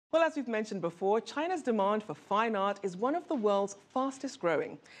Well, as we've mentioned before, China's demand for fine art is one of the world's fastest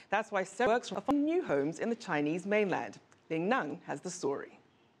growing. That's why several works are finding new homes in the Chinese mainland. Ling Nang has the story.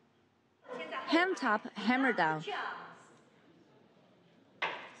 Hand up, hammer down.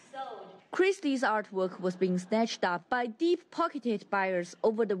 Christie's artwork was being snatched up by deep-pocketed buyers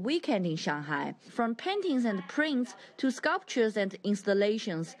over the weekend in Shanghai. From paintings and prints to sculptures and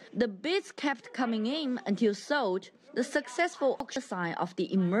installations, the bids kept coming in until sold, the successful auction sign of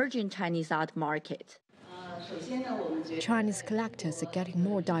the emerging Chinese art market. Chinese collectors are getting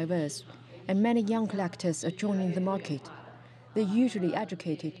more diverse, and many young collectors are joining the market. They're usually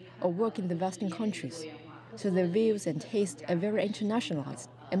educated or work in the Western countries, so their views and tastes are very internationalized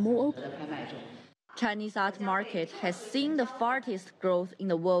and more open. Chinese art market has seen the fastest growth in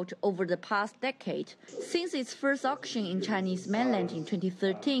the world over the past decade. Since its first auction in Chinese mainland in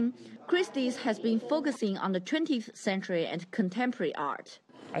 2013, Christie's has been focusing on the 20th century and contemporary art.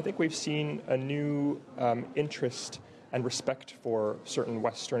 I think we've seen a new interest and respect for certain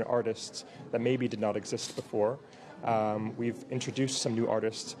Western artists that maybe did not exist before. We've introduced some new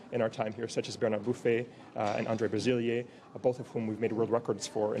artists in our time here, such as Bernard Buffet and André Bazilier, both of whom we've made world records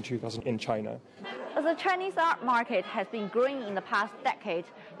for in 2000 in China. As the Chinese art market has been growing in the past decade,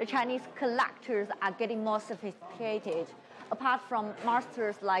 the Chinese collectors are getting more sophisticated. Apart from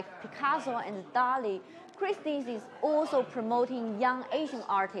masters like Picasso and Dali, Christie's is also promoting young Asian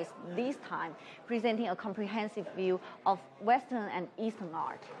artists this time, presenting a comprehensive view of Western and Eastern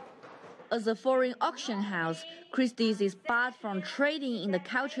art. As a foreign auction house, Christie's is barred from trading in the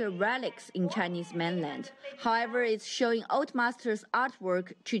cultural relics in Chinese mainland. However, it's showing old masters'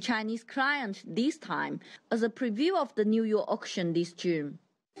 artwork to Chinese clients this time, as a preview of the New York auction this June.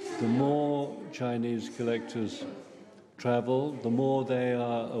 The more Chinese collectors travel, the more they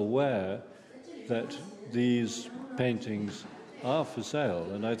are aware that these paintings are for sale.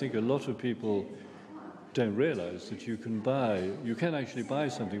 And I think a lot of people don't realize that you can actually buy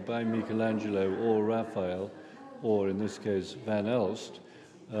something by Michelangelo or Raphael, or in this case Van Elst,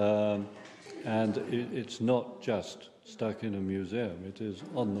 and it's not just stuck in a museum, it is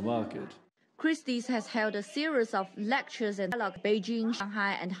on the market. Christie's has held a series of lectures and dialogue in Beijing,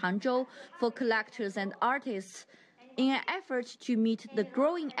 Shanghai and Hangzhou for collectors and artists in an effort to meet the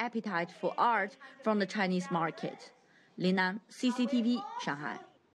growing appetite for art from the Chinese market. Ling Nan, CCTV, Shanghai.